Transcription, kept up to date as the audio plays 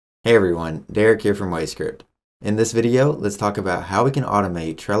Hey everyone, Derek here from WayScript. In this video, let's talk about how we can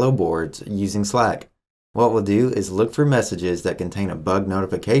automate Trello boards using Slack. What we'll do is look for messages that contain a bug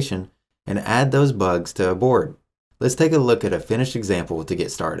notification and add those bugs to a board. Let's take a look at a finished example to get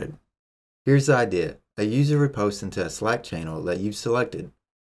started. Here's the idea. A user would post into a Slack channel that you've selected.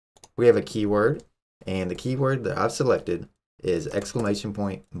 We have a keyword, and the keyword that I've selected is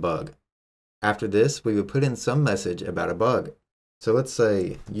 !bug. After this, we would put in some message about a bug. So let's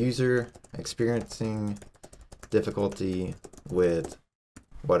say user experiencing difficulty with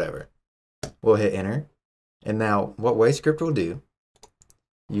whatever. We'll hit enter. And now what WayScript will do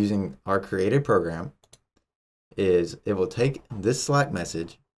using our created program is it will take this Slack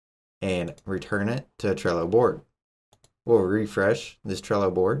message and return it to a Trello board. We'll refresh this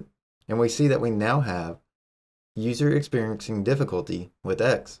Trello board and we see that we now have user experiencing difficulty with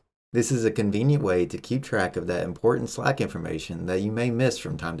X. This is a convenient way to keep track of that important Slack information that you may miss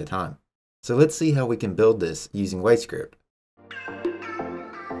from time to time. So let's see how we can build this using WayScript.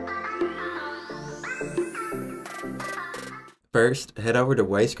 First, head over to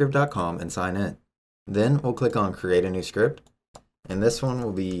wayscript.com and sign in. Then we'll click on Create a New Script, and this one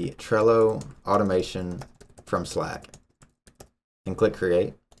will be Trello Automation from Slack. And click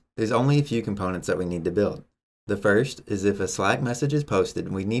Create. There's only a few components that we need to build. The first is if a Slack message is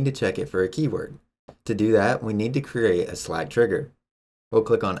posted, we need to check it for a keyword. To do that, we need to create a Slack trigger. We'll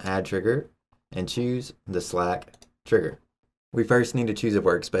click on Add Trigger and choose the Slack trigger. We first need to choose a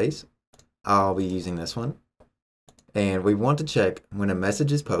workspace. I'll be using this one. And we want to check when a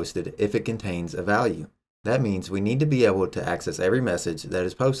message is posted if it contains a value. That means we need to be able to access every message that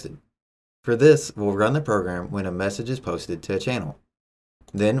is posted. For this, we'll run the program when a message is posted to a channel.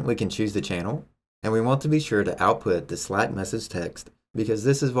 Then we can choose the channel. And we want to be sure to output the Slack message text because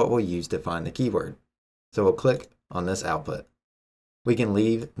this is what we'll use to find the keyword. So we'll click on this output. We can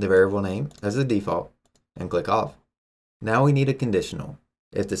leave the variable name as the default and click off. Now we need a conditional.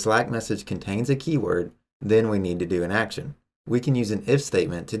 If the Slack message contains a keyword, then we need to do an action. We can use an if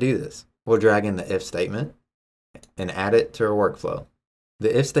statement to do this. We'll drag in the if statement and add it to our workflow.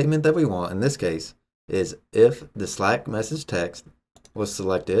 The if statement that we want in this case is if the Slack message text, we'll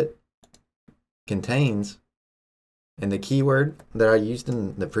select it, contains, and the keyword that I used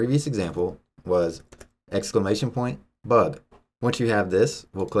in the previous example was !bug. Once you have this,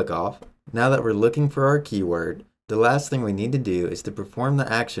 we'll click off. Now that we're looking for our keyword, the last thing we need to do is to perform the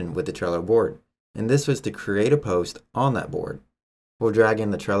action with the Trello board. And this was to create a post on that board. We'll drag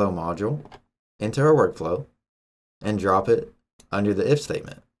in the Trello module into our workflow and drop it under the if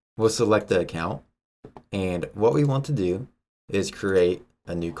statement. We'll select the account, and what we want to do is create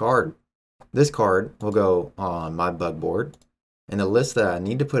a new card. This card will go on my bug board, and the list that I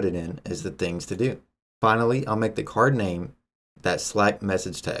need to put it in is the things to do. Finally, I'll make the card name that Slack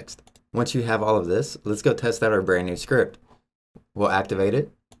message text. Once you have all of this, let's go test out our brand new script. We'll activate it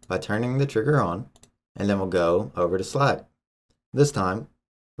by turning the trigger on, and then we'll go over to Slack. This time,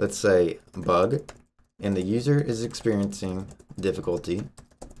 let's say bug, and the user is experiencing difficulty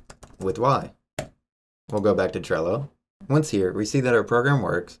with Y. We'll go back to Trello. Once here, we see that our program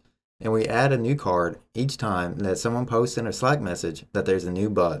works, and we add a new card each time that someone posts in a Slack message that there's a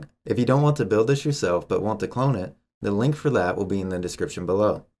new bug. If you don't want to build this yourself but want to clone it, the link for that will be in the description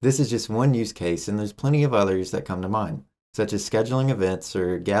below. This is just one use case, and there's plenty of others that come to mind, such as scheduling events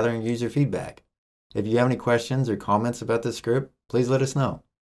or gathering user feedback. If you have any questions or comments about this script, please let us know.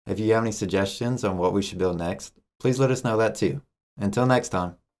 If you have any suggestions on what we should build next, please let us know that too. Until next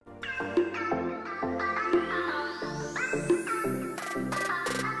time.